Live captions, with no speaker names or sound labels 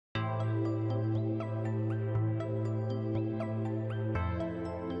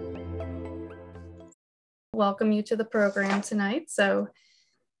Welcome you to the program tonight. This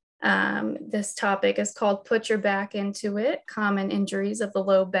topic is called Put Your Back Into It, Common Injuries of the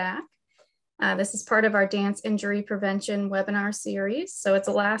Low Back. This is part of our dance injury prevention webinar series. So it's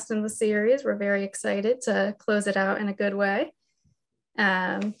the last in the series. We're very excited to close it out in a good way.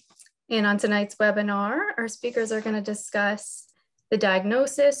 And on tonight's webinar, our speakers are going to discuss the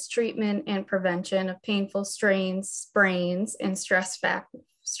diagnosis, treatment, and prevention of painful strains, sprains, and stress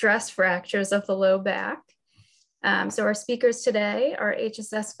fractures of the low back. So our speakers today are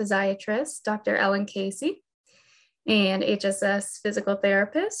HSS physiatrist, Dr. Ellen Casey, and HSS physical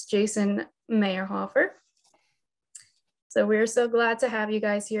therapist, Jason Meyerhofer. So we're so glad to have you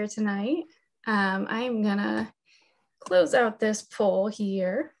guys here tonight. I am gonna close out this poll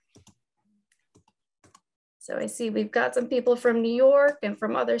here. So I see we've got some people from New York and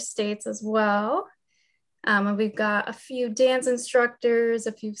from other states as well. And we've got a few dance instructors,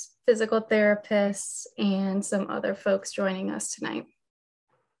 a few physical therapists, and some other folks joining us tonight.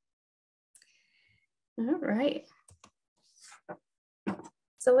 All right.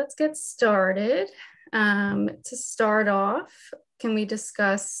 So let's get started. To start off, can we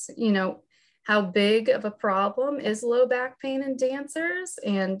discuss, how big of a problem is low back pain in dancers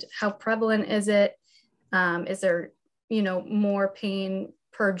and how prevalent is it? Is there, more pain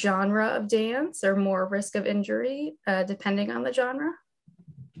per genre of dance or more risk of injury depending on the genre?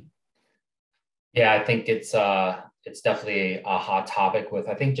 Yeah, I think it's definitely a hot topic with,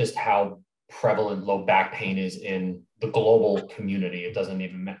 I think, just how prevalent low back pain is in the global community. It doesn't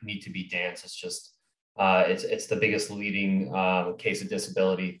even need to be dance. It's just, it's the biggest leading case of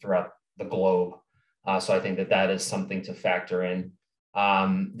disability throughout the globe. So I think that is something to factor in.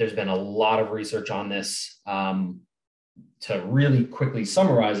 There's been a lot of research on this. To really quickly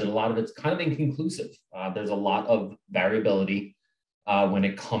summarize it, a lot of it's kind of inconclusive. There's a lot of variability when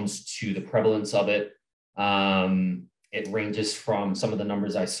it comes to the prevalence of it. It ranges from, some of the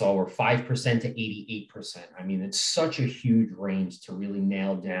numbers I saw were 5% to 88%. I mean, it's such a huge range to really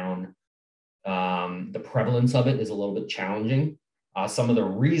nail down. The prevalence of it is a little bit challenging. Some of the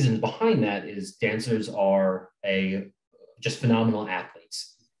reasons behind that is dancers are just phenomenal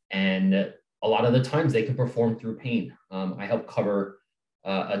athletes. And a lot of the times they can perform through pain. I helped cover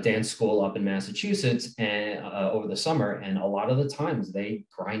a dance school up in Massachusetts and over the summer, and a lot of the times they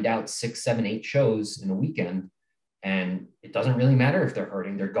grind out 6, 7, 8 shows in a weekend, and it doesn't really matter if they're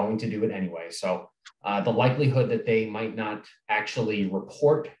hurting, they're going to do it anyway. So the likelihood that they might not actually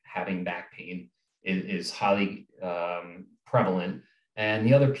report having back pain is highly prevalent. And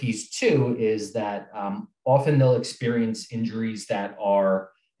the other piece too is that often they'll experience injuries that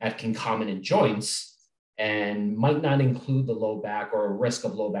are at concomitant joints and might not include the low back or a risk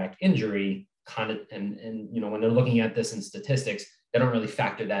of low back injury and when they're looking at this in statistics, they don't really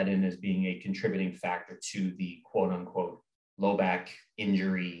factor that in as being a contributing factor to the quote unquote low back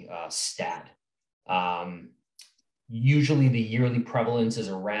injury stat. Usually the yearly prevalence is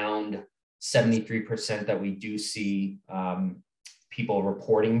around 73% that we do see people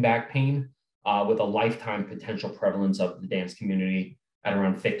reporting back pain with a lifetime potential prevalence of the dance community at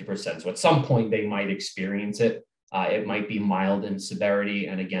around 50%. So at some point they might experience it. It might be mild in severity.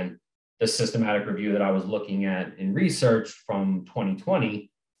 And again, the systematic review that I was looking at in research from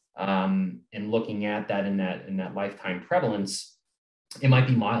 2020 and looking at that in that lifetime prevalence, it might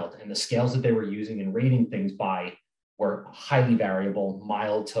be mild. And the scales that they were using and rating things by were highly variable,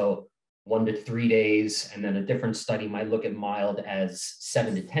 mild to 1 to 3 days. And then a different study might look at mild as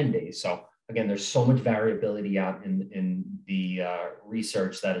 7 to 10 days. So again, there's so much variability out in the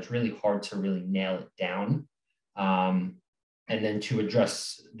research that it's really hard to really nail it down. And then to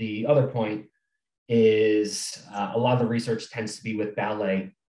address the other point is a lot of the research tends to be with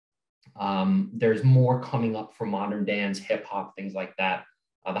ballet. There's more coming up for modern dance, hip hop, things like that.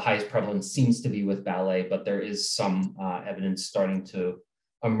 The highest prevalence seems to be with ballet, but there is some evidence starting to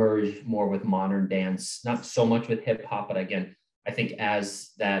emerge more with modern dance, not so much with hip hop, but again, I think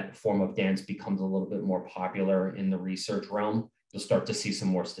as that form of dance becomes a little bit more popular in the research realm, you'll start to see some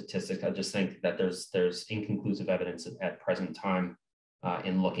more statistics. I just think that there's inconclusive evidence at present time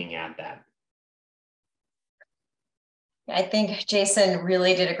in looking at that. I think Jason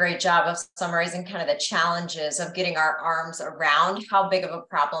really did a great job of summarizing kind of the challenges of getting our arms around how big of a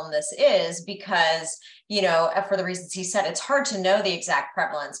problem this is because, for the reasons he said, it's hard to know the exact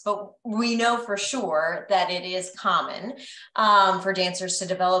prevalence, but we know for sure that it is common for dancers to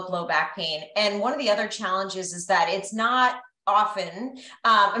develop low back pain. And one of the other challenges is that it's not often,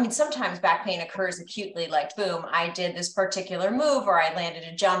 I mean, sometimes back pain occurs acutely, like boom, I did this particular move or I landed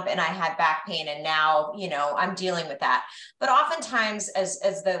a jump and I had back pain and now, you know, I'm dealing with that. But oftentimes, as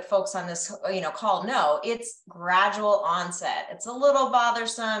the folks on this, you know, call know, it's gradual onset. It's a little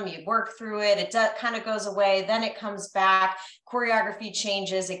bothersome. You work through it. It kind of goes away. Then it comes back. Choreography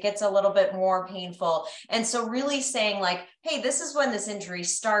changes. It gets a little bit more painful. And so really saying like, hey, this is when this injury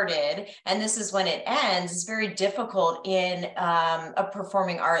started and this is when it ends is very difficult in a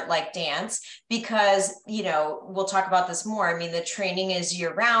performing art like dance because, you know, we'll talk about this more. I mean, the training is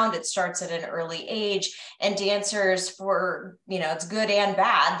year round. It starts at an early age and dancers for, you know, it's good and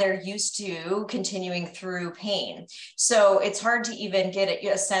bad. They're used to continuing through pain. So it's hard to even get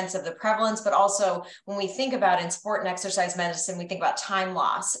a sense of the prevalence, but also when we think about in sport and exercise medicine, we think about time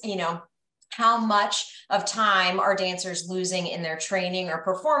loss, you know, how much of time are dancers losing in their training or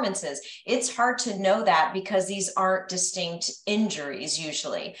performances? It's hard to know that because these aren't distinct injuries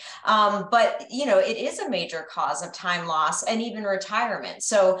usually. But, you know, it is a major cause of time loss and even retirement.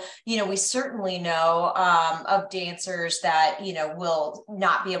 So, you know, we certainly know of dancers that, you know, will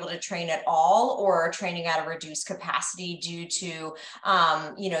not be able to train at all or are training at a reduced capacity due to,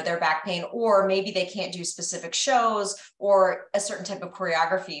 you know, their back pain, or maybe they can't do specific shows or a certain type of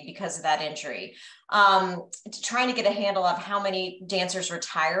choreography because of that injury. Trying to get a handle of how many dancers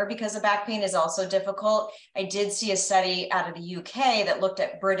retire because of back pain is also difficult. I did see a study out of the UK that looked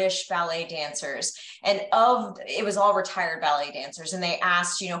at British ballet dancers, and it was all retired ballet dancers. And they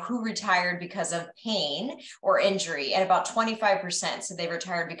asked, you know, who retired because of pain or injury, and about 25% said they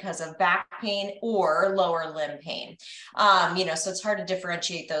retired because of back pain or lower limb pain. You know, so it's hard to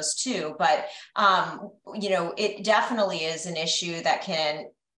differentiate those two, but you know, it definitely is an issue that can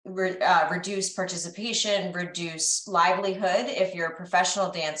reduce participation, reduce livelihood if you're a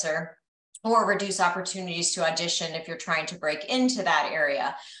professional dancer, or reduce opportunities to audition if you're trying to break into that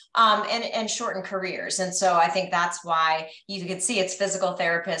area, and shorten careers. And so I think that's why you can see it's physical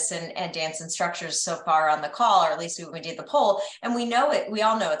therapists and dance instructors so far on the call, or at least when we did the poll, and we know it, we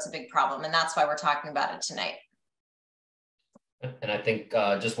all know it's a big problem, and that's why we're talking about it tonight. And I think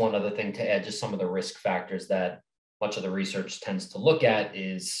just one other thing to add, just some of the risk factors that much of the research tends to look at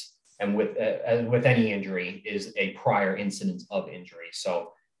is, and with any injury, is a prior incidence of injury.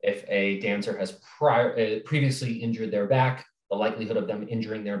 So if a dancer has previously injured their back, the likelihood of them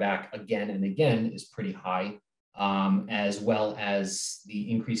injuring their back again and again is pretty high, as well as the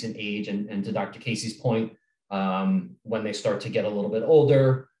increase in age. And to Dr. Casey's point, when they start to get a little bit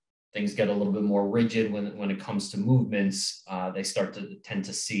older, things get a little bit more rigid when it comes to movements. They start to tend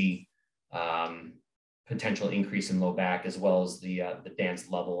to see potential increase in low back, as well as the dance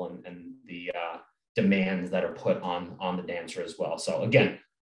level and the demands that are put on the dancer as well. So again,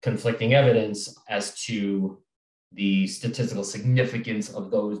 conflicting evidence as to the statistical significance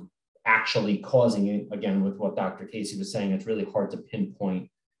of those actually causing it. Again, with what Dr. Casey was saying, it's really hard to pinpoint,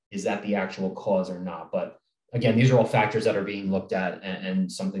 is that the actual cause or not? But again, these are all factors that are being looked at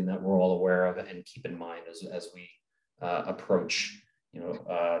and something that we're all aware of and keep in mind as we approach, you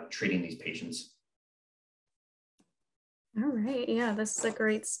know, treating these patients. All right. Yeah, this is a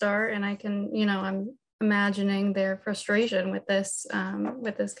great start. And I can, you know, I'm imagining their frustration with this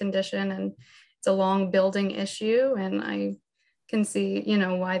condition, and it's a long building issue. And I can see, you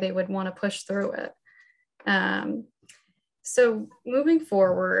know, why they would want to push through it. So moving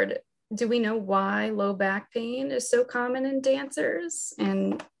forward, do we know why low back pain is so common in dancers?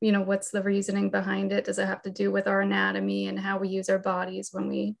 And, you know, what's the reasoning behind it? Does it have to do with our anatomy and how we use our bodies when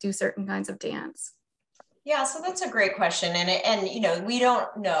we do certain kinds of dance? Yeah, so that's a great question. And you know, we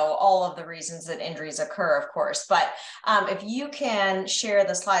don't know all of the reasons that injuries occur, of course, but if you can share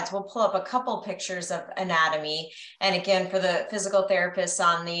the slides, we'll pull up a couple pictures of anatomy. And again, for the physical therapists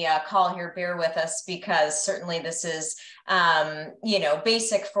on the call here, bear with us, because certainly this is, you know,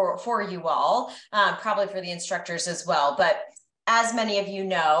 basic for you all, probably for the instructors as well. But as many of you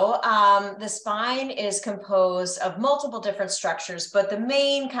know, the spine is composed of multiple different structures, but the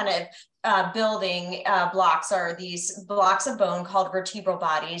main kind of building blocks are these blocks of bone called vertebral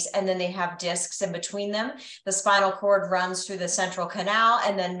bodies, and then they have discs in between them. The spinal cord runs through the central canal,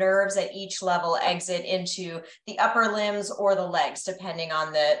 and then nerves at each level exit into the upper limbs or the legs, depending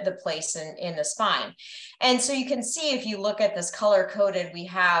on the place in the spine. And so you can see, if you look at this color coded, we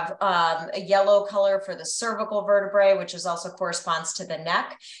have a yellow color for the cervical vertebrae, which is also corresponds to the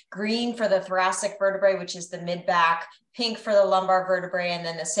neck, green for the thoracic vertebrae, which is the mid-back, pink for the lumbar vertebrae, and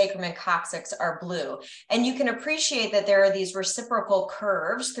then the sacrum and coccyx are blue. And you can appreciate that there are these reciprocal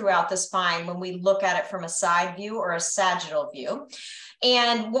curves throughout the spine when we look at it from a side view or a sagittal view.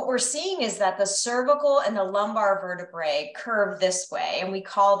 And what we're seeing is that the cervical and the lumbar vertebrae curve this way, and we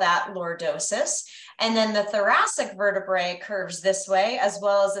call that lordosis. And then the thoracic vertebrae curves this way, as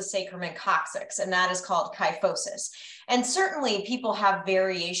well as the sacrum and coccyx, and that is called kyphosis. And certainly people have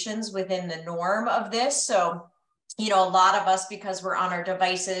variations within the norm of this. So, you know, a lot of us, because we're on our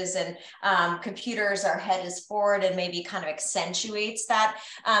devices and computers, our head is forward and maybe kind of accentuates that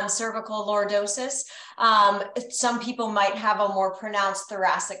cervical lordosis. Some people might have a more pronounced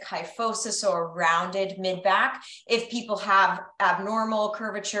thoracic kyphosis or rounded mid-back. If people have abnormal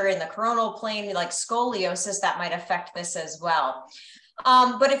curvature in the coronal plane, like scoliosis, that might affect this as well.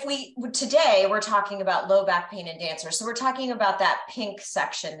 But today we're talking about low back pain in dancers. So we're talking about that pink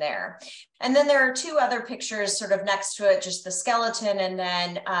section there. And then there are two other pictures sort of next to it, just the skeleton and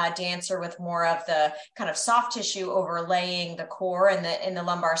then dancer with more of the kind of soft tissue overlaying the core and in the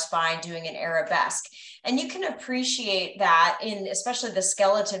lumbar spine doing an arabesque. And you can appreciate that in especially the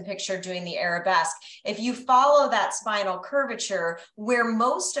skeleton picture doing the arabesque. If you follow that spinal curvature, where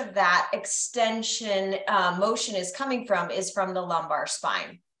most of that extension motion is coming from is from the lumbar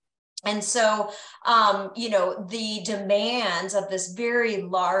spine. And so, you know, the demands of this very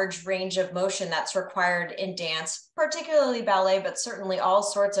large range of motion that's required in dance, particularly ballet, but certainly all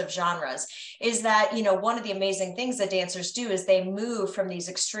sorts of genres, is that, you know, one of the amazing things that dancers do is they move from these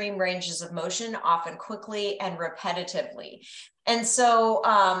extreme ranges of motion, often quickly and repetitively. And so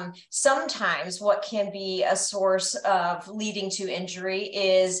sometimes what can be a source of leading to injury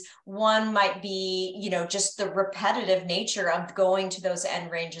is one might be, you know, just the repetitive nature of going to those end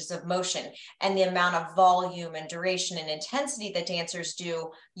ranges of motion and the amount of volume and duration and intensity that dancers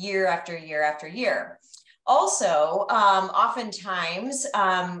do year after year after year. Also, oftentimes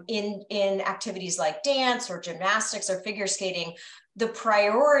in activities like dance or gymnastics or figure skating, the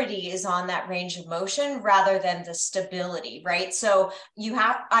priority is on that range of motion rather than the stability, right? So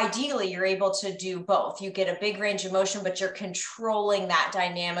ideally, you're able to do both. You get a big range of motion, but you're controlling that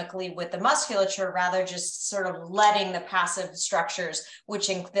dynamically with the musculature rather just sort of letting the passive structures, which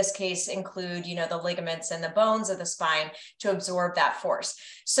in this case include, you know, the ligaments and the bones of the spine to absorb that force.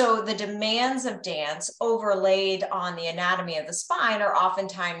 So the demands of dance overlaid on the anatomy of the spine are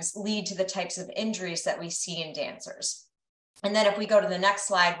oftentimes lead to the types of injuries that we see in dancers. And then if we go to the next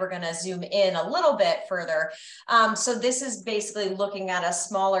slide, we're going to zoom in a little bit further. So this is basically looking at a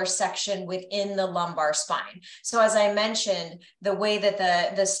smaller section within the lumbar spine. So as I mentioned, the way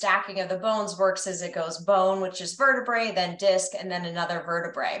that the stacking of the bones works is it goes bone, which is vertebrae, then disc, and then another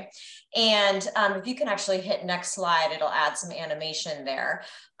vertebrae. And if you can actually hit next slide, it'll add some animation there.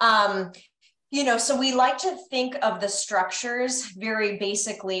 You know, so we like to think of the structures very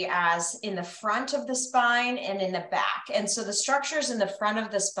basically as in the front of the spine and in the back. And so the structures in the front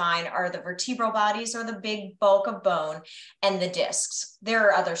of the spine are the vertebral bodies or the big bulk of bone and the discs. There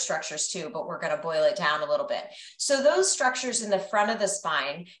are other structures too, but we're going to boil it down a little bit. So those structures in the front of the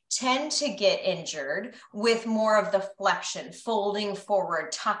spine tend to get injured with more of the flexion, folding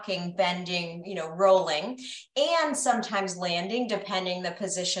forward, tucking, bending, you know, rolling, and sometimes landing, depending the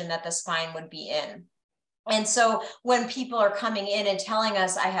position that the spine would be in. And so when people are coming in and telling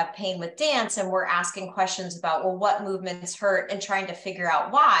us I have pain with dance and we're asking questions about, well, what movements hurt and trying to figure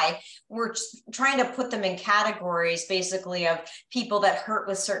out why, we're trying to put them in categories basically of people that hurt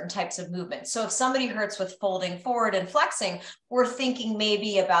with certain types of movements. So if somebody hurts with folding forward and flexing, we're thinking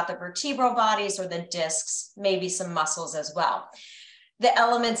maybe about the vertebral bodies or the discs, maybe some muscles as well. The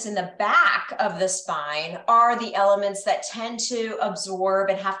elements in the back of the spine are the elements that tend to absorb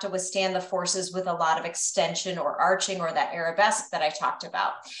and have to withstand the forces with a lot of extension or arching or that arabesque that I talked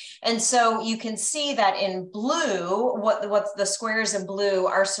about. And so you can see that in blue, what the squares in blue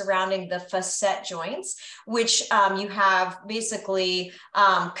are surrounding the facet joints, which you have basically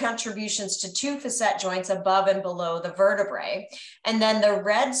contributions to two facet joints above and below the vertebrae. And then the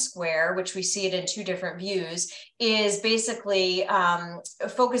red square, which we see it in two different views, is basically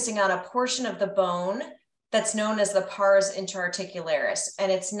focusing on a portion of the bone that's known as the pars interarticularis. And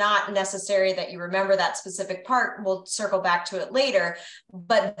it's not necessary that you remember that specific part. We'll circle back to it later.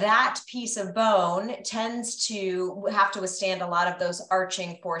 But that piece of bone tends to have to withstand a lot of those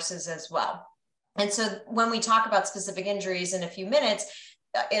arching forces as well. And so when we talk about specific injuries in a few minutes,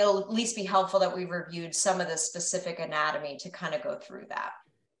 it'll at least be helpful that we reviewed some of the specific anatomy to kind of go through that.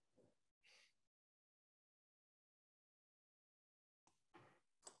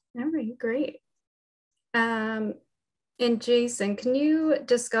 All right, great. And Jason, can you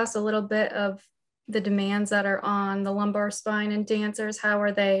discuss a little bit of the demands that are on the lumbar spine and dancers? How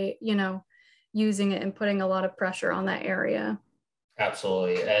are they, using it and putting a lot of pressure on that area?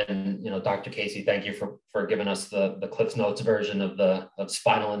 Absolutely. And, Dr. Casey, thank you for giving us the Cliff Notes version of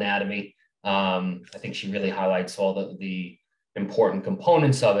spinal anatomy. I think she really highlights all the important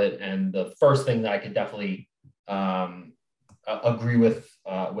components of it. And the first thing that I could definitely agree with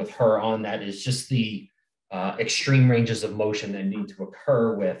her on that is just the extreme ranges of motion that need to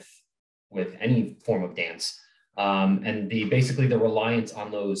occur with any form of dance. And basically the reliance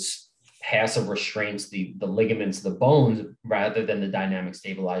on those passive restraints, the ligaments, the bones, rather than the dynamic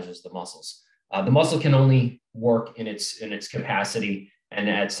stabilizers, the muscles. The muscle can only work in its capacity, and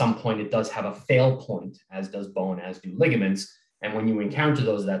at some point it does have a fail point, as does bone, as do ligaments. And when you encounter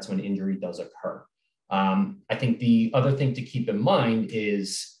those, that's when injury does occur. I think the other thing to keep in mind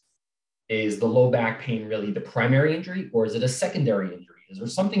is the low back pain really the primary injury, or is it a secondary injury? Is there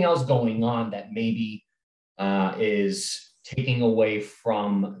something else going on that maybe is taking away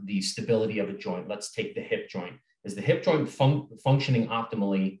from the stability of a joint? Let's take the hip joint. Is the hip joint functioning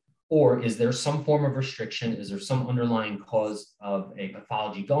optimally, or is there some form of restriction? Is there some underlying cause of a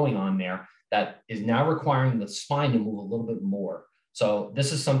pathology going on there that is now requiring the spine to move a little bit more? So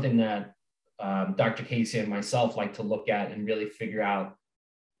this is something that Dr. Casey and myself like to look at and really figure out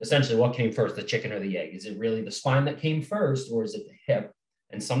essentially what came first, the chicken or the egg. Is it really the spine that came first, or is it the hip?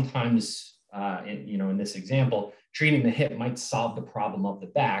 And sometimes, in this example, treating the hip might solve the problem of the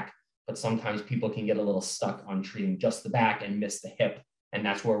back, but sometimes people can get a little stuck on treating just the back and miss the hip. And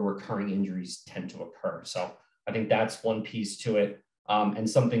that's where recurring injuries tend to occur. So I think that's one piece to it. And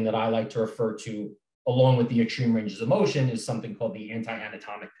something that I like to refer to along with the extreme ranges of motion is something called the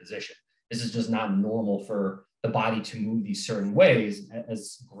anti-anatomic position. This is just not normal for the body to move these certain ways.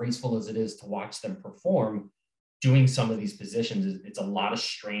 As graceful as it is to watch them perform, doing some of these positions, it's a lot of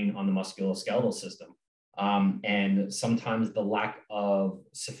strain on the musculoskeletal system. And sometimes the lack of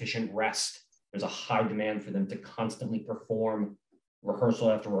sufficient rest, there's a high demand for them to constantly perform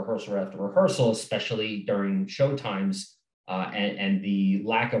rehearsal after rehearsal after rehearsal, especially during show times. And the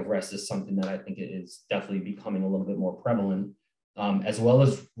lack of rest is something that I think is definitely becoming a little bit more prevalent, as well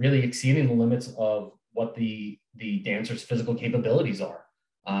as really exceeding the limits of what the dancer's physical capabilities are.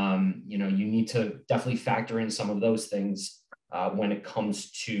 You need to definitely factor in some of those things when it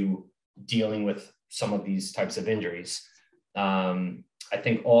comes to dealing with some of these types of injuries. I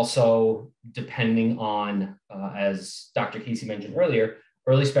think also depending on, as Dr. Casey mentioned earlier,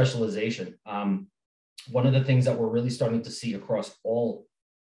 early specialization. One of the things that we're really starting to see across all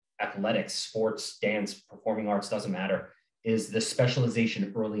athletics, sports, dance, performing arts, doesn't matter, is the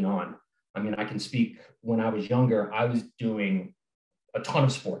specialization early on. I mean, I can speak when I was younger, I was doing a ton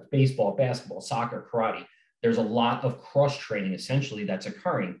of sports, baseball, basketball, soccer, karate. There's a lot of cross training essentially that's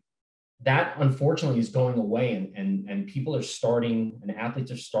occurring. That unfortunately is going away, and people are starting, and athletes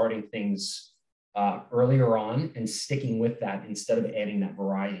are starting things earlier on and sticking with that instead of adding that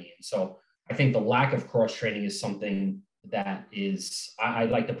variety. And so I think the lack of cross training is something that is, I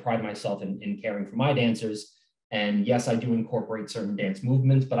like to pride myself in caring for my dancers. And yes, I do incorporate certain dance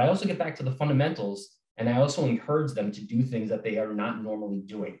movements, but I also get back to the fundamentals, and I also encourage them to do things that they are not normally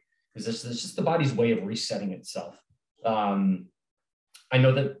doing, because this is just the body's way of resetting itself. I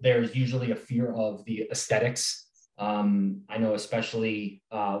know that there's usually a fear of the aesthetics. I know especially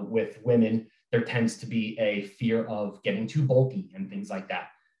with women, there tends to be a fear of getting too bulky and things like that.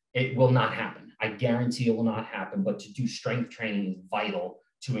 It will not happen. I guarantee it will not happen, but to do strength training is vital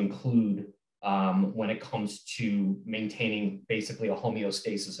to include when it comes to maintaining basically a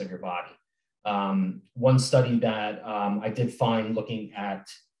homeostasis of your body. One study that I did find looking at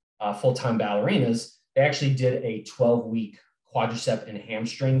full-time ballerinas, they actually did a 12-week quadricep and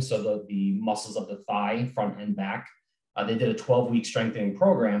hamstring, so the muscles of the thigh, front and back. They did a 12-week strengthening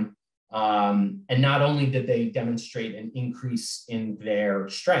program. And not only did they demonstrate an increase in their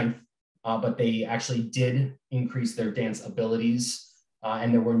strength, but they actually did increase their dance abilities.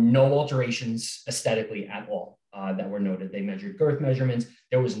 And there were no alterations aesthetically at all that were noted. They measured girth measurements.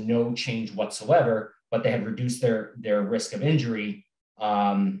 There was no change whatsoever, but they had reduced their risk of injury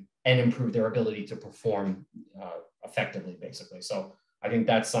and improved their ability to perform effectively, basically. So I think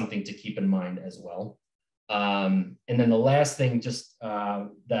that's something to keep in mind as well. And then the last thing just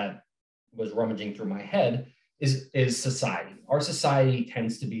that was rummaging through my head is society. Our society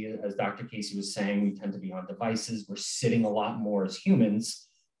tends to be, as Dr. Casey was saying, we tend to be on devices. We're sitting a lot more as humans.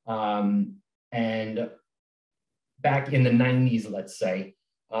 And back in the 90s, let's say,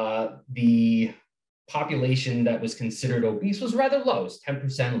 the population that was considered obese was rather low, 10%,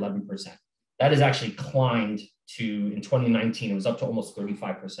 11%. That has actually climbed to, in 2019, it was up to almost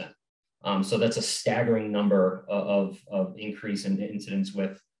 35%. So that's a staggering number of increase in incidence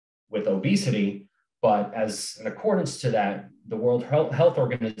with obesity. But as in accordance to that, the World Health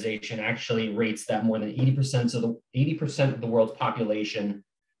Organization actually rates that more than 80% of the world's population,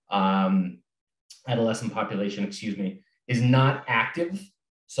 adolescent population, excuse me, is not active.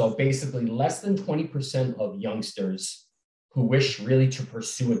 So basically less than 20% of youngsters who wish really to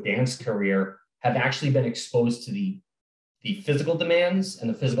pursue a dance career have actually been exposed to the physical demands and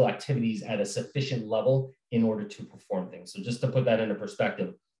the physical activities at a sufficient level in order to perform things. So just to put that into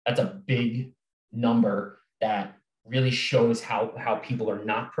perspective, that's a big number that really shows how people are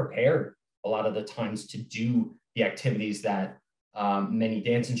not prepared a lot of the times to do the activities that many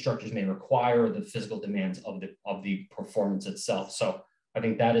dance instructors may require, or the physical demands of the performance itself. So I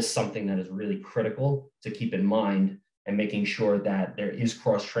think that is something that is really critical to keep in mind, and making sure that there is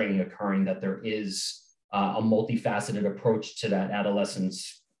cross-training occurring, that there is a multifaceted approach to that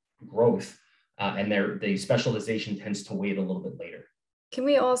adolescent's growth, and the specialization tends to wait a little bit later. Can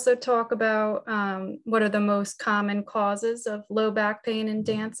we also talk about what are the most common causes of low back pain in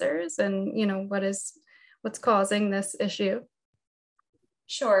dancers, and what's causing this issue?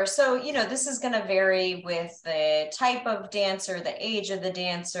 Sure. So, this is going to vary with the type of dancer, the age of the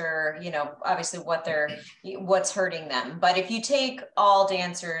dancer, obviously what's hurting them. But if you take all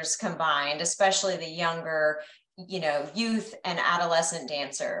dancers combined, especially the younger, youth and adolescent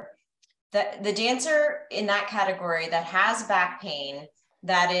dancer, the dancer in that category that has back pain,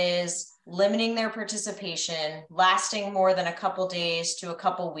 that is limiting their participation, lasting more than a couple days to a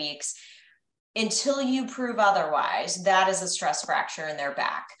couple weeks, until you prove otherwise, that is a stress fracture in their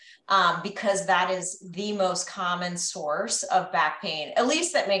back, because that is the most common source of back pain. At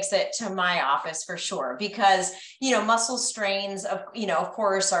least that makes it to my office for sure, because, muscle strains of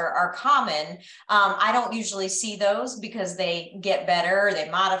course are common. I don't usually see those because they get better, they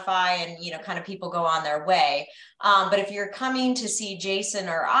modify, and, kind of people go on their way. But if you're coming to see Jason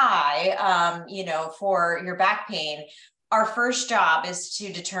or I, for your back pain, our first job is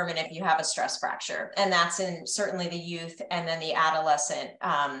to determine if you have a stress fracture, and that's in certainly the youth and then the adolescent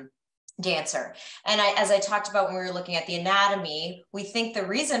dancer. And as I talked about when we were looking at the anatomy, we think the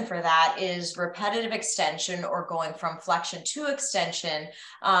reason for that is repetitive extension, or going from flexion to extension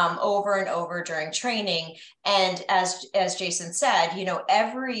over and over during training. And as Jason said,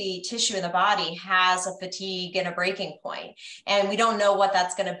 every tissue in the body has a fatigue and a breaking point. And we don't know what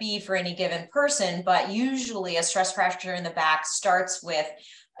that's going to be for any given person, but usually a stress fracture in the back starts with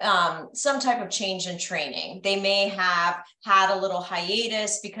some type of change in training. They may have had a little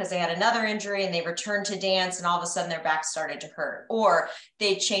hiatus because they had another injury and they returned to dance, and all of a sudden their back started to hurt, or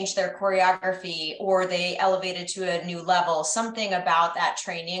they changed their choreography, or they elevated to a new level. Something about that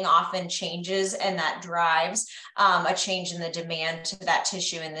training often changes, and that drives a change in the demand to that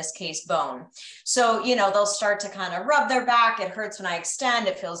tissue, in this case, bone. So, they'll start to kind of rub their back. It hurts when I extend.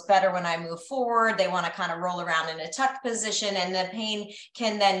 It feels better when I move forward. They want to kind of roll around in a tucked position, and the pain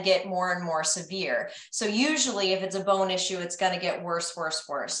can then get more and more severe. So usually if it's a bone issue, it's going to get worse.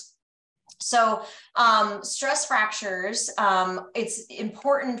 So stress fractures, it's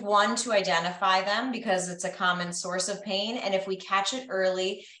important, one, to identify them because it's a common source of pain. And if we catch it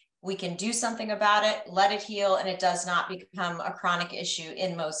early, we can do something about it, let it heal, and it does not become a chronic issue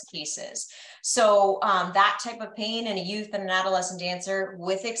in most cases. So that type of pain in a youth and an adolescent dancer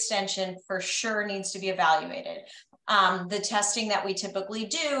with extension for sure needs to be evaluated. The testing that we typically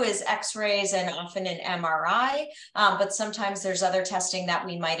do is x-rays and often an MRI, but sometimes there's other testing that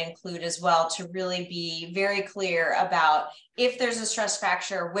we might include as well to really be very clear about if there's a stress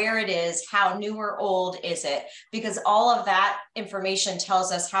fracture, where it is, how new or old is it, because all of that information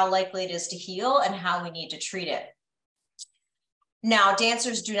tells us how likely it is to heal and how we need to treat it. Now,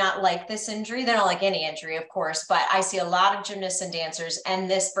 dancers do not like this injury. They don't like any injury, of course, but I see a lot of gymnasts and dancers, and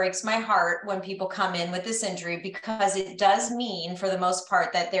this breaks my heart when people come in with this injury, because it does mean, for the most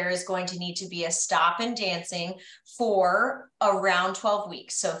part, that there is going to need to be a stop in dancing for around 12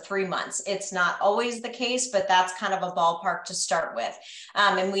 weeks, so 3 months. It's not always the case, but that's kind of a ballpark to start with.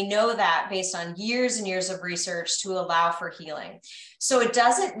 And we know that based on years and years of research to allow for healing. So it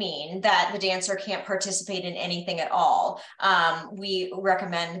doesn't mean that the dancer can't participate in anything at all. We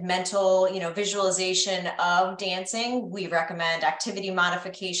recommend mental, visualization of dancing. We recommend activity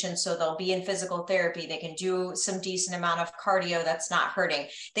modification. So they'll be in physical therapy. They can do some decent amount of cardio that's not hurting.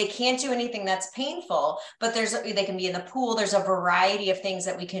 They can't do anything that's painful, but they can be in the pool. There's a variety of things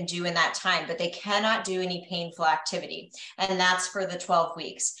that we can do in that time, but they cannot do any painful activity. And that's for the 12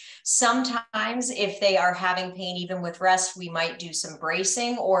 weeks. Sometimes if they are having pain, even with rest, we might do some some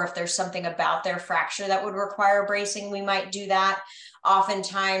bracing, or if there's something about their fracture that would require bracing, we might do that.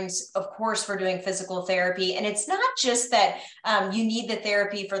 Oftentimes, of course, we're doing physical therapy, and it's not just that you need the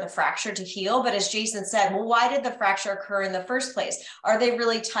therapy for the fracture to heal, but as Jason said, well, why did the fracture occur in the first place? Are they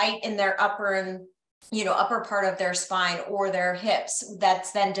really tight in their upper part of their spine or their hips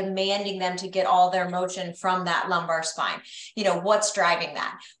that's then demanding them to get all their motion from that lumbar spine? What's driving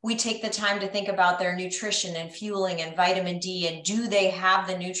that? We take the time to think about their nutrition and fueling and vitamin D, and do they have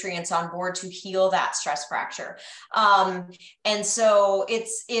the nutrients on board to heal that stress fracture? And so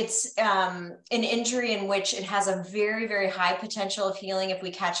it's an injury in which it has a very, very high potential of healing if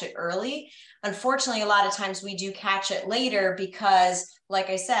we catch it early. Unfortunately, a lot of times we do catch it later because, like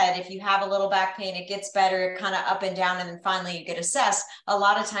I said, if you have a little back pain, it gets better, kind of up and down, and then finally you get assessed. A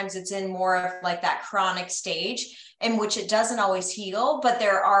lot of times it's in more of like that chronic stage in which it doesn't always heal, but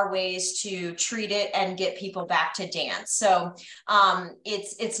there are ways to treat it and get people back to dance. So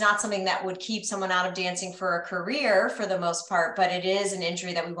it's not something that would keep someone out of dancing for a career for the most part, but it is an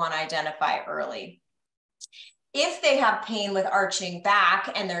injury that we want to identify early. If they have pain with arching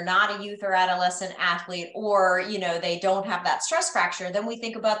back and they're not a youth or adolescent athlete, or they don't have that stress fracture, then we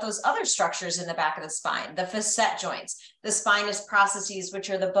think about those other structures in the back of the spine, the facet joints, the spinous processes, which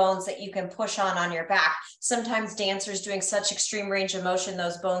are the bones that you can push on your back. Sometimes dancers doing such extreme range of motion,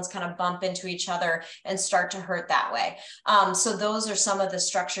 those bones kind of bump into each other and start to hurt that way. So those are some of the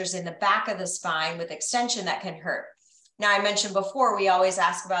structures in the back of the spine with extension that can hurt. Now, I mentioned before, we always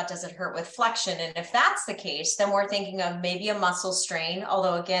ask about, does it hurt with flexion? And if that's the case, then we're thinking of maybe a muscle strain,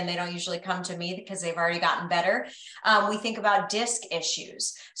 although again, they don't usually come to me because they've already gotten better. We think about disc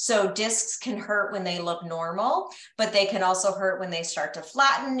issues. So discs can hurt when they look normal, but they can also hurt when they start to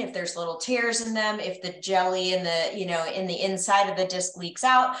flatten, if there's little tears in them, if the jelly in the, in the inside of the disc leaks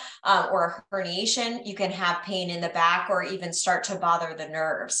out, or a herniation, you can have pain in the back or even start to bother the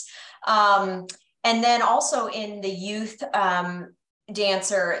nerves. And then also in the youth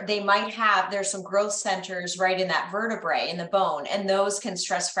dancer, they might have, there's some growth centers right in that vertebrae in the bone, and those can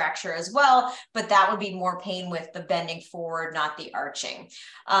stress fracture as well, but that would be more pain with the bending forward, not the arching.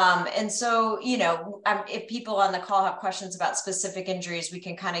 And so, if people on the call have questions about specific injuries, we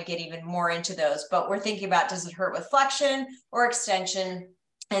can kind of get even more into those, but we're thinking about, does it hurt with flexion or extension?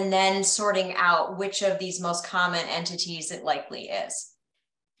 And then sorting out which of these most common entities it likely is.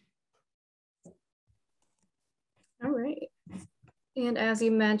 All right. And as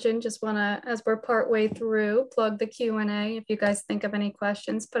you mentioned, just want to, as we're partway through, plug the Q&A. If you guys think of any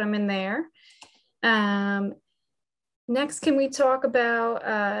questions, put them in there. Next, can we talk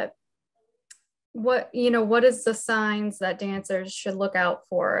about what is the signs that dancers should look out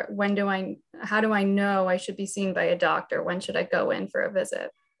for? How do I know I should be seen by a doctor? When should I go in for a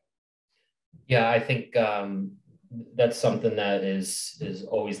visit? Yeah, I think that's something that is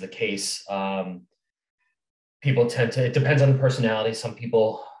always the case. People tend to, it depends on the personality. Some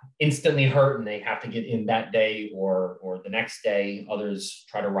people instantly hurt and they have to get in that day or the next day. Others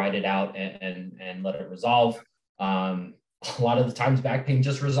try to ride it out and let it resolve. A lot of the times back pain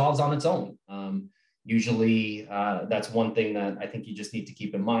just resolves on its own. Usually that's one thing that I think you just need to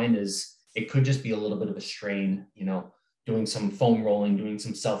keep in mind is it could just be a little bit of a strain, doing some foam rolling, doing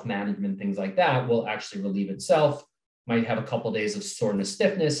some self-management, things like that will actually relieve itself. Might have a couple of days of soreness,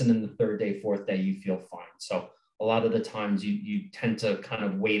 stiffness, and then the third day, fourth day, you feel fine. So a lot of the times you tend to kind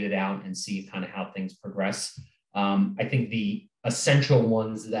of wait it out and see kind of how things progress. I think the essential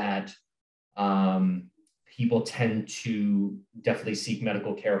ones that people tend to definitely seek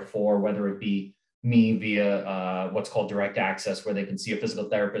medical care for, whether it be me via what's called direct access, where they can see a physical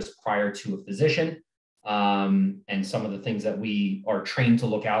therapist prior to a physician, and some of the things that we are trained to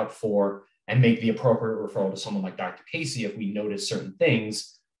look out for and make the appropriate referral to someone like Dr. Casey if we notice certain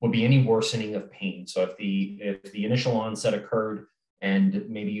things, would be any worsening of pain. So if the initial onset occurred and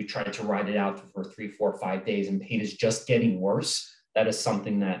maybe you tried to ride it out for 3, 4, 5 days and pain is just getting worse, that is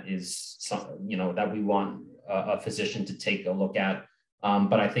something that is that we want a physician to take a look at.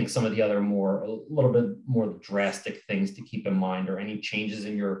 But I think some of the other a little bit more drastic things to keep in mind are any changes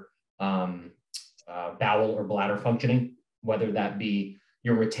in your bowel or bladder functioning, whether that be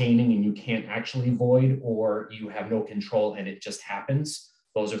you're retaining and you can't actually void, or you have no control and it just happens.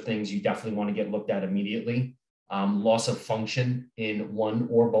 Those are things you definitely want to get looked at immediately. Loss of function in one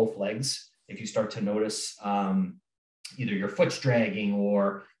or both legs. If you start to notice either your foot's dragging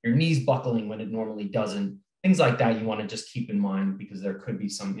or your knees buckling when it normally doesn't, things like that you want to just keep in mind, because there could be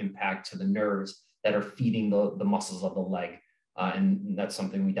some impact to the nerves that are feeding the muscles of the leg. And that's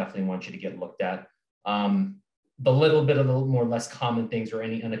something we definitely want you to get looked at. The little more less common things are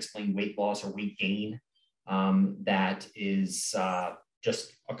any unexplained weight loss or weight gain. that is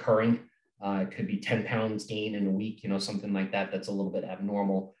just occurring. It could be 10 pounds gain in a week, something like that. That's a little bit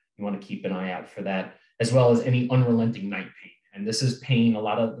abnormal. You want to keep an eye out for that, as well as any unrelenting night pain. And this is pain. A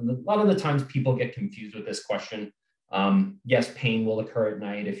lot of the times people get confused with this question. Yes, pain will occur at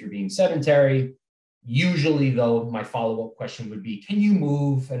night if you're being sedentary. Usually, though, my follow-up question would be, can you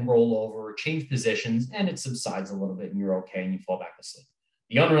move and roll over or change positions? And it subsides a little bit and you're okay and you fall back asleep.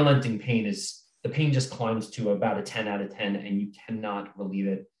 The unrelenting pain is, the pain just climbs to about a 10 out of 10 and you cannot relieve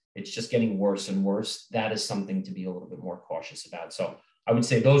it. It's just getting worse and worse. That is something to be a little bit more cautious about. So I would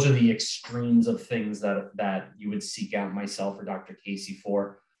say those are the extremes of things that you would seek out myself or Dr. Casey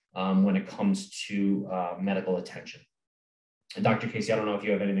for when it comes to medical attention. And Dr. Casey, I don't know if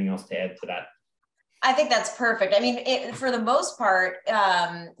you have anything else to add to that. I think that's perfect. I mean, for the most part,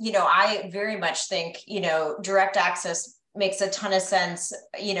 I very much think, direct access makes a ton of sense,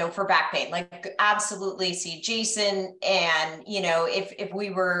 for back pain. Like, absolutely see Jason. And, if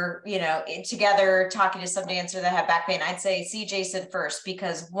we were, together talking to some dancer that had back pain, I'd say see Jason first,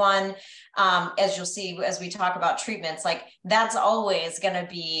 because one, as you'll see, as we talk about treatments, like that's always going to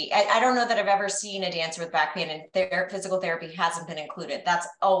be, I don't know that I've ever seen a dancer with back pain and physical therapy hasn't been included. That's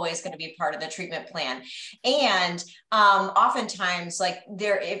always going to be part of the treatment plan. And oftentimes, like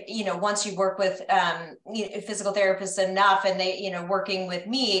once you work with physical therapists enough and they, working with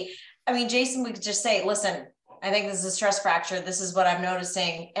me, I mean, Jason would just say, listen, I think this is a stress fracture. This is what I'm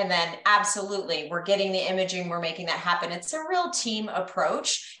noticing. And then absolutely, we're getting the imaging. We're making that happen. It's a real team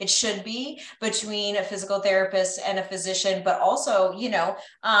approach. It should be between a physical therapist and a physician, but also,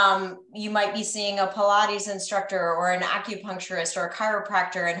 you might be seeing a Pilates instructor or an acupuncturist or a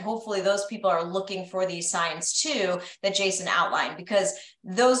chiropractor. And hopefully those people are looking for these signs too, that Jason outlined, because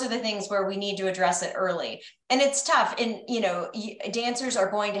those are the things where we need to address it early. And it's tough. And, dancers are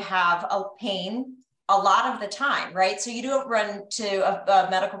going to have a pain a lot of the time, right? So you don't run to a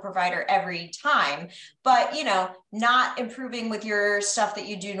medical provider every time, but, not improving with your stuff that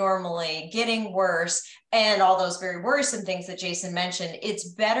you do normally, getting worse, and all those very worrisome things that Jason mentioned,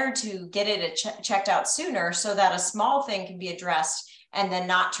 it's better to get it checked out sooner so that a small thing can be addressed and then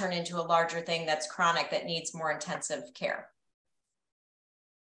not turn into a larger thing that's chronic that needs more intensive care.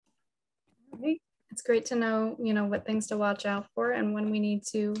 Right. It's great to know, what things to watch out for and when we need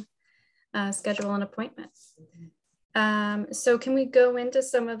to schedule an appointment. So can we go into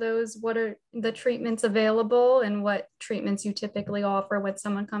some of those? What are the treatments available and what treatments you typically offer when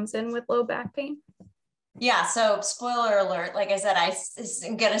someone comes in with low back pain? Yeah. So spoiler alert, like I said,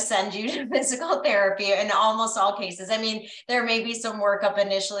 I'm going to send you to physical therapy in almost all cases. I mean, there may be some workup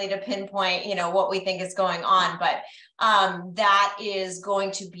initially to pinpoint, what we think is going on, but that is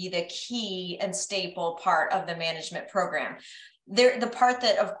going to be the key and staple part of the management program. The part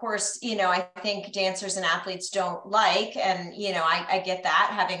that, of course, I think dancers and athletes don't like, and, I get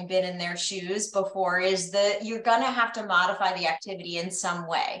that, having been in their shoes before, is that you're going to have to modify the activity in some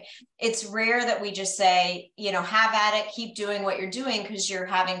way. It's rare that we just say, have at it, keep doing what you're doing because you're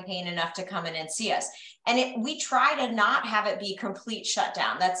having pain enough to come in and see us. And we try to not have it be complete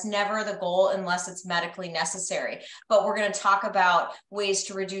shutdown. That's never the goal unless it's medically necessary. But we're going to talk about ways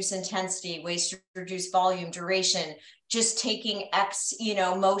to reduce intensity, ways to reduce volume, duration, just taking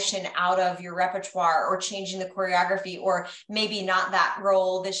motion out of your repertoire, or changing the choreography, or maybe not that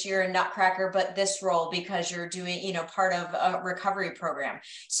role this year in Nutcracker, but this role because you're doing, part of a recovery program.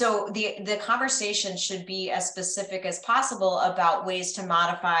 So the conversation should be as specific as possible about ways to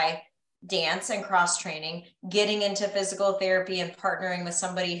modify dance and cross training, getting into physical therapy and partnering with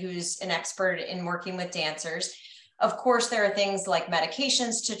somebody who's an expert in working with dancers. Of course, there are things like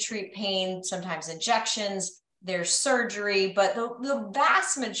medications to treat pain, sometimes injections, there's surgery, but the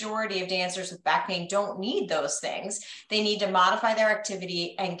vast majority of dancers with back pain don't need those things. They need to modify their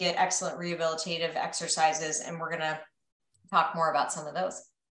activity and get excellent rehabilitative exercises. And we're going to talk more about some of those.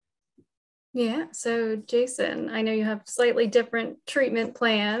 Yeah. So Jason, I know you have slightly different treatment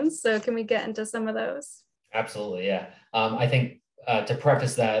plans. So can we get into some of those? Absolutely. Yeah. I think to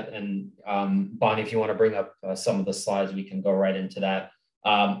preface that, and Bonnie, if you want to bring up some of the slides, we can go right into that.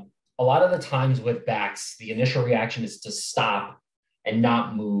 A lot of the times with backs, the initial reaction is to stop and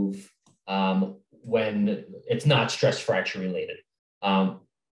not move when it's not stress fracture related.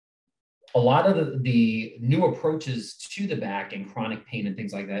 A lot of the new approaches to the back and chronic pain and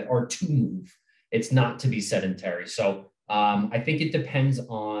things like that are to move. It's not to be sedentary. So I think it depends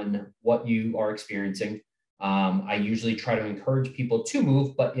on what you are experiencing. I usually try to encourage people to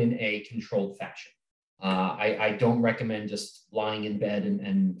move, but in a controlled fashion. I don't recommend just lying in bed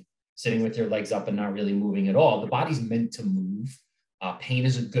and sitting with your legs up and not really moving at all. The body's meant to move. Pain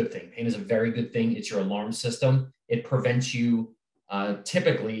is a good thing. Pain is a very good thing. It's your alarm system. It prevents you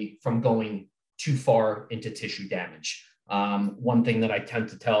typically from going too far into tissue damage. One thing that I tend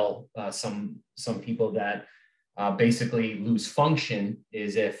to tell some people that basically lose function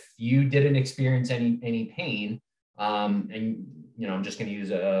is if you didn't experience any pain, and I'm just going to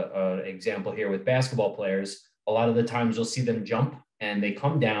use an example here with basketball players. A lot of the times you'll see them jump and they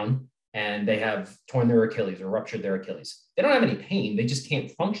come down and they have torn their Achilles or ruptured their Achilles. They don't have any pain. They just can't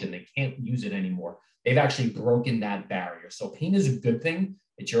function. They can't use it anymore. They've actually broken that barrier. So pain is a good thing.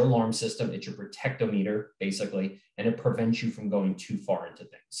 It's your alarm system. It's your protectometer, basically, and it prevents you from going too far into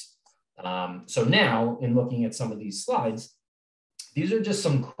things. So now, in looking at some of these slides, these are just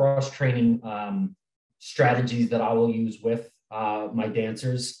some cross-training strategies that I will use with my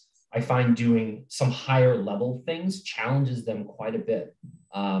dancers. I find doing some higher level things challenges them quite a bit,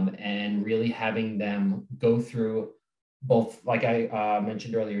 and really having them go through both, like I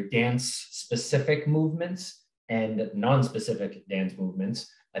mentioned earlier, dance-specific movements and non-specific dance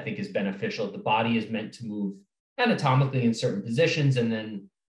movements, I think is beneficial. The body is meant to move anatomically in certain positions, and then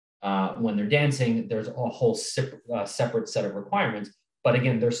when they're dancing, there's a whole separate set of requirements. But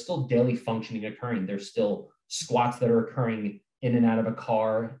again, there's still daily functioning occurring. There's still squats that are occurring in and out of a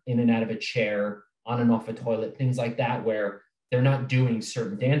car, in and out of a chair, on and off a toilet, things like that, where they're not doing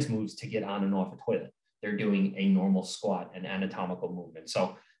certain dance moves to get on and off a toilet. They're doing a normal squat and anatomical movement.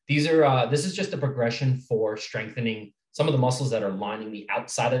 So these are, this is just a progression for strengthening some of the muscles that are lining the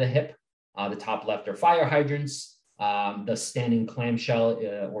outside of the hip. The top left are fire hydrants. The standing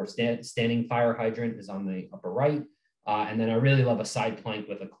clamshell or standing fire hydrant is on the upper right. And then I really love a side plank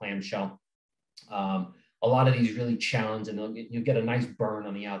with a clamshell. A lot of these really challenge, and you get a nice burn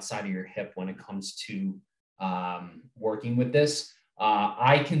on the outside of your hip when it comes to working with this.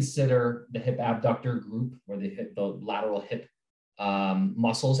 I consider the hip abductor group, or the lateral hip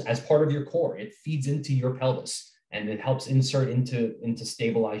muscles, as part of your core. It feeds into your pelvis and it helps insert into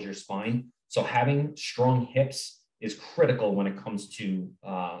stabilize your spine. So having strong hips is critical when it comes to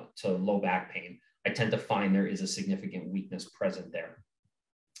low back pain. I tend to find there is a significant weakness present there.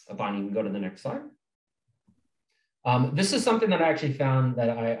 Bonnie, you can go to the next slide. This is something that I actually found that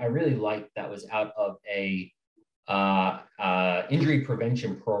I really liked, that was out of a injury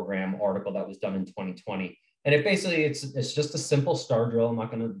prevention program article that was done in 2020. And it basically, it's just a simple star drill. I'm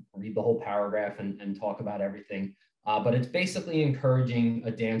not going to read the whole paragraph and talk about everything, but it's basically encouraging a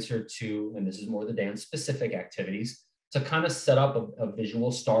dancer to, and this is more the dance specific activities, to kind of set up a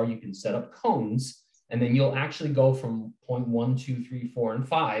visual star. You can set up cones, and then you'll actually go from point 1, 2, 3, 4, and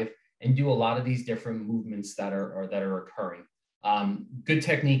 5, and do a lot of these different movements that are occurring. Good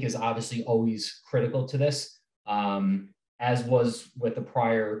technique is obviously always critical to this. As was with the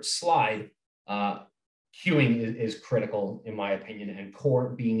prior slide, cueing is critical in my opinion, and core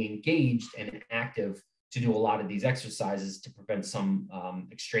being engaged and active to do a lot of these exercises to prevent some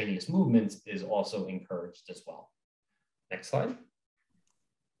extraneous movements is also encouraged as well. Next slide.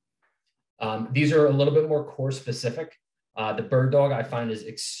 These are a little bit more core specific. The bird dog I find is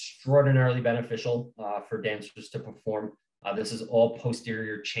extraordinarily beneficial for dancers to perform. This is all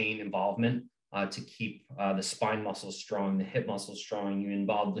posterior chain involvement to keep the spine muscles strong, the hip muscles strong. You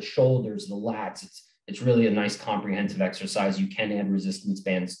involve the shoulders, the lats. It's really a nice comprehensive exercise. You can add resistance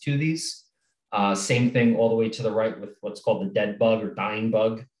bands to these. Same thing all the way to the right with what's called the dead bug or dying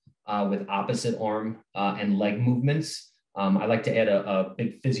bug with opposite arm and leg movements. I like to add a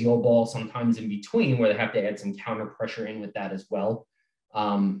big physio ball sometimes in between, where they have to add some counter pressure in with that as well.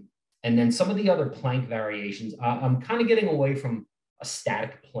 And then some of the other plank variations, I'm kind of getting away from a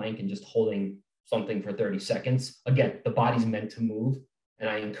static plank and just holding something for 30 seconds. Again, the body's meant to move, and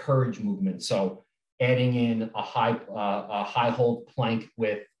I encourage movement. So adding in a high hold plank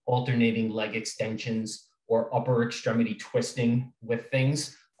with alternating leg extensions or upper extremity twisting with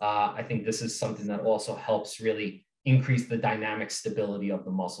things, I think this is something that also helps really increase the dynamic stability of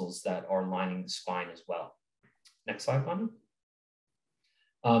the muscles that are lining the spine as well. Next slide, Bonnie.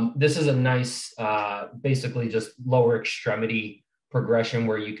 This is a nice, basically just lower extremity progression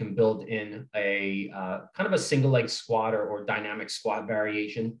where you can build in a kind of a single leg squat or dynamic squat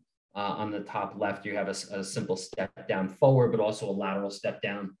variation. On the top left, you have a simple step down forward, but also a lateral step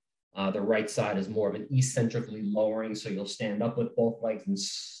down. The right side is more of an eccentrically lowering, so you'll stand up with both legs and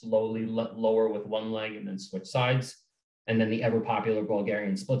slowly lower with one leg and then switch sides. And then the ever popular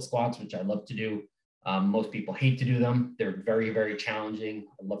Bulgarian split squats, which I love to do. Most people hate to do them. They're very, very challenging.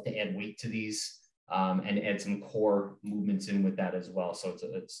 I love to add weight to these and add some core movements in with that as well. So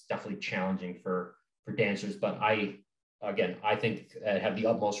it's definitely challenging for dancers, but I think I have the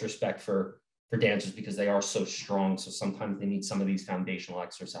utmost respect for for dancers because they are so strong. So sometimes they need some of these foundational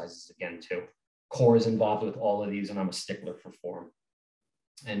exercises again too. Core is involved with all of these, and I'm a stickler for form.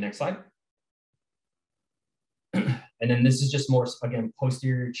 And next slide. And then this is just more, again,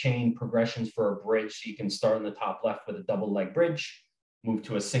 posterior chain progressions for a bridge. So you can start on the top left with a double leg bridge, move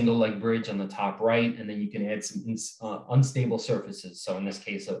to a single leg bridge on the top right, and then you can add some unstable surfaces. So in this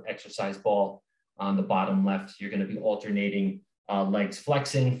case, an exercise ball on the bottom left, you're going to be alternating legs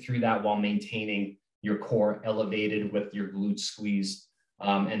flexing through that while maintaining your core elevated with your glutes squeezed.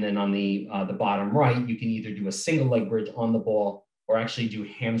 And then on the bottom right, you can either do a single leg bridge on the ball or actually do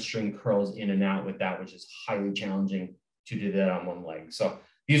hamstring curls in and out with that, which is highly challenging to do that on one leg. So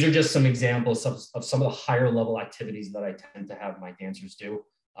these are just some examples of some of the higher level activities that I tend to have my dancers do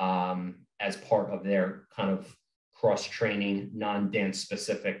as part of their kind of cross-training, non-dance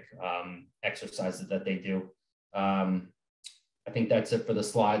specific exercises that they do. I think that's it for the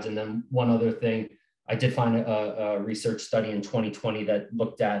slides. And then one other thing, I did find a research study in 2020 that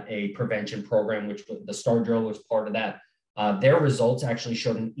looked at a prevention program, which the STAR drill was part of that. Their results actually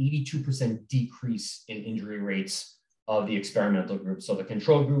showed an 82% decrease in injury rates of the experimental group. So the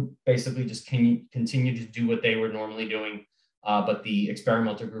control group basically just continued to do what they were normally doing, but the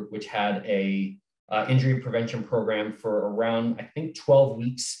experimental group, which had a injury prevention program for around, I think, 12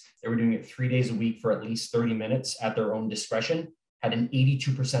 weeks, they were doing it 3 days a week for at least 30 minutes at their own discretion, had an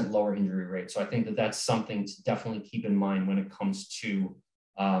 82% lower injury rate. So I think that that's something to definitely keep in mind when it comes to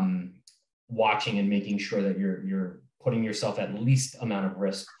watching and making sure that you're putting yourself at least amount of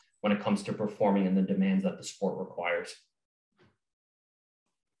risk when it comes to performing and the demands that the sport requires.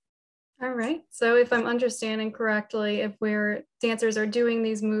 All right. So if I'm understanding correctly, if dancers are doing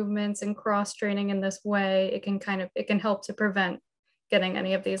these movements and cross training in this way, it can help to prevent getting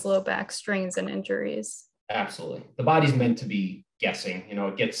any of these low back strains and injuries. Absolutely. The body's meant to be guessing. You know,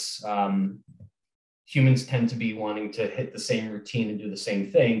 it gets, humans tend to be wanting to hit the same routine and do the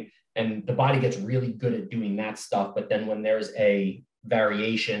same thing. And the body gets really good at doing that stuff. But then when there's a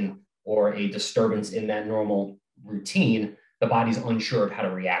variation or a disturbance in that normal routine, the body's unsure of how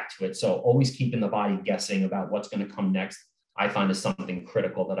to react to it. So always keeping the body guessing about what's going to come next, I find is something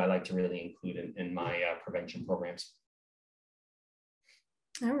critical that I like to really include in my prevention programs.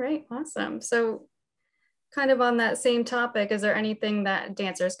 All right, awesome. So kind of on that same topic, is there anything that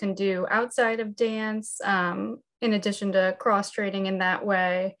dancers can do outside of dance, in addition to cross training in that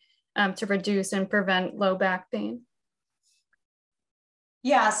way, to reduce and prevent low back pain?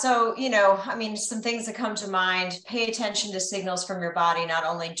 Yeah, so, I mean, some things that come to mind: pay attention to signals from your body, not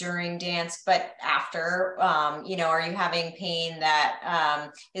only during dance, but after. Are you having pain that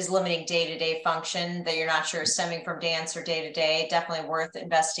is limiting day-to-day function that you're not sure is stemming from dance or day-to-day? Definitely worth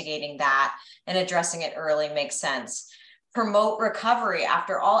investigating that, and addressing it early makes sense. Promote recovery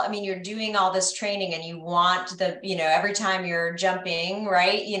after all. I mean, you're doing all this training and you want every time you're jumping,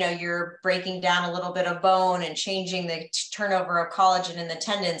 right? You're breaking down a little bit of bone and changing the turnover of collagen in the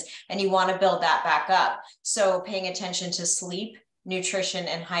tendons, and you want to build that back up. So paying attention to sleep, nutrition,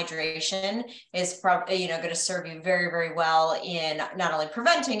 and hydration is probably, going to serve you very, very well in not only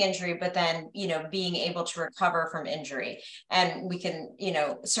preventing injury, but then, being able to recover from injury. And we can,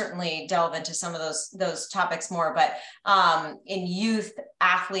 certainly delve into some of those topics more, but in youth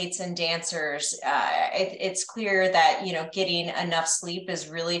athletes and dancers, it's clear that, getting enough sleep is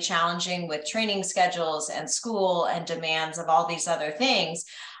really challenging with training schedules and school and demands of all these other things.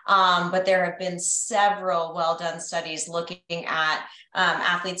 But there have been several well-done studies looking at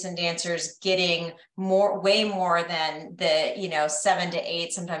athletes and dancers getting way more than the 7 to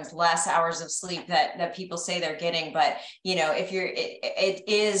 8, sometimes less hours of sleep that people say they're getting. But it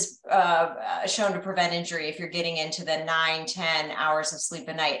is shown to prevent injury if you're getting into the 9-10 hours of sleep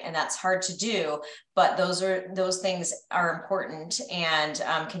a night, and that's hard to do. But those things are important and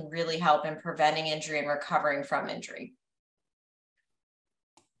can really help in preventing injury and recovering from injury.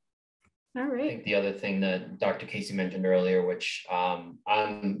 All right. I think the other thing that Dr. Casey mentioned earlier, which I'm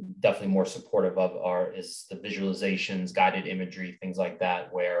definitely more supportive of, is the visualizations, guided imagery, things like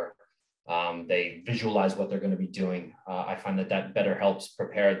that, where they visualize what they're going to be doing. I find that better helps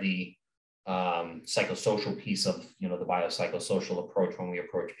prepare the psychosocial piece of the biopsychosocial approach when we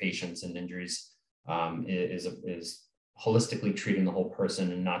approach patients and injuries. Is holistically treating the whole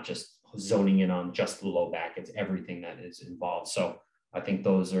person and not just zoning in on just the low back. It's everything that is involved. So I think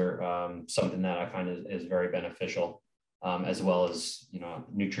those are something that I find is very beneficial, as well as,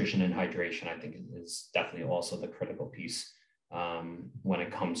 nutrition and hydration. I think is definitely also the critical piece when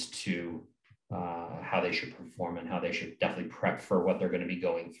it comes to how they should perform and how they should definitely prep for what they're going to be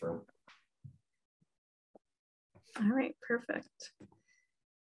going through. All right, perfect.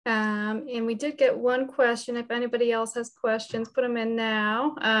 And we did get one question. If anybody else has questions, put them in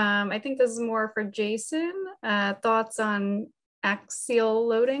now. I think this is more for Jason. Thoughts on axial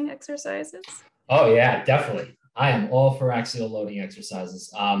loading exercises? Oh yeah, definitely. I am all for axial loading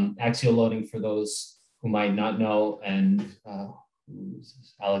exercises. Axial loading, for those who might not know, and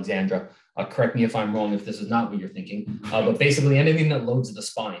Alexandra, correct me if I'm wrong if this is not what you're thinking, but basically anything that loads the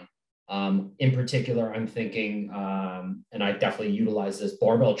spine. In particular, I'm thinking, and I definitely utilize this,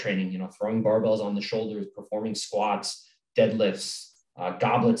 barbell training, throwing barbells on the shoulders, performing squats, deadlifts,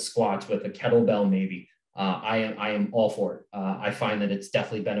 goblet squats with a kettlebell maybe. I am all for it. I find that it's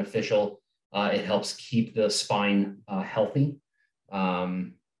definitely beneficial. It helps keep the spine healthy.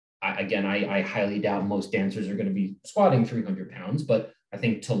 I highly doubt most dancers are going to be squatting 300 pounds, but I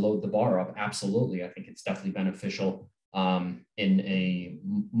think to load the bar up, absolutely. I think it's definitely beneficial in a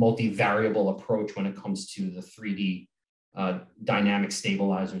multivariable approach when it comes to the 3D dynamic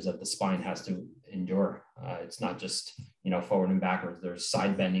stabilizers that the spine has to endure. It's not just, forward and backwards. There's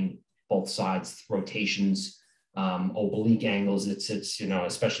side bending, both sides, rotations, oblique angles. It's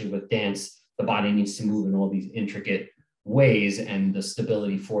especially with dance, the body needs to move in all these intricate ways, and the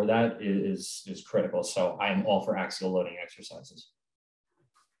stability for that is critical. So I am all for axial loading exercises.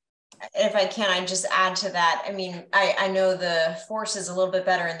 If I can, I just add to that. I mean, I know the force is a little bit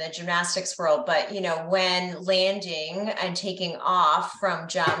better in the gymnastics world, but when landing and taking off from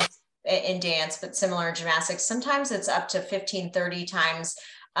jumps in dance, but similar in gymnastics, sometimes it's up to 15, 30 times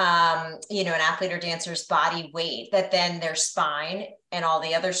an athlete or dancer's body weight that then their spine and all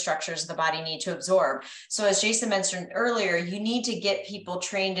the other structures of the body need to absorb. So as Jason mentioned earlier, you need to get people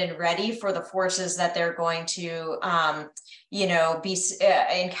trained and ready for the forces that they're going to, be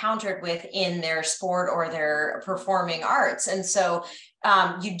encountered with in their sport or their performing arts. And so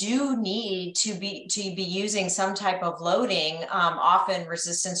you do need to be using some type of loading, often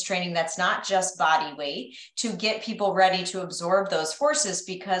resistance training that's not just body weight, to get people ready to absorb those forces,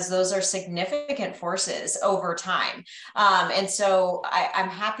 because those are significant forces over time. And so I'm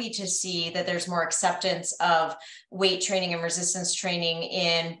happy to see that there's more acceptance of weight training and resistance training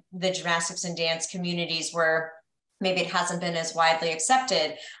in the gymnastics and dance communities where maybe it hasn't been as widely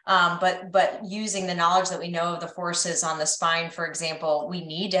accepted, but using the knowledge that we know of the forces on the spine, for example, we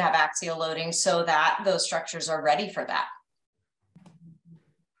need to have axial loading so that those structures are ready for that.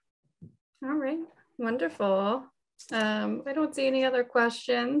 All right, wonderful. I don't see any other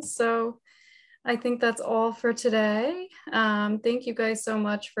questions, so I think that's all for today. Thank you guys so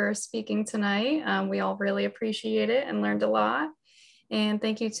much for speaking tonight. We all really appreciate it and learned a lot. And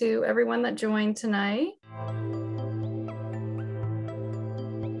thank you to everyone that joined tonight.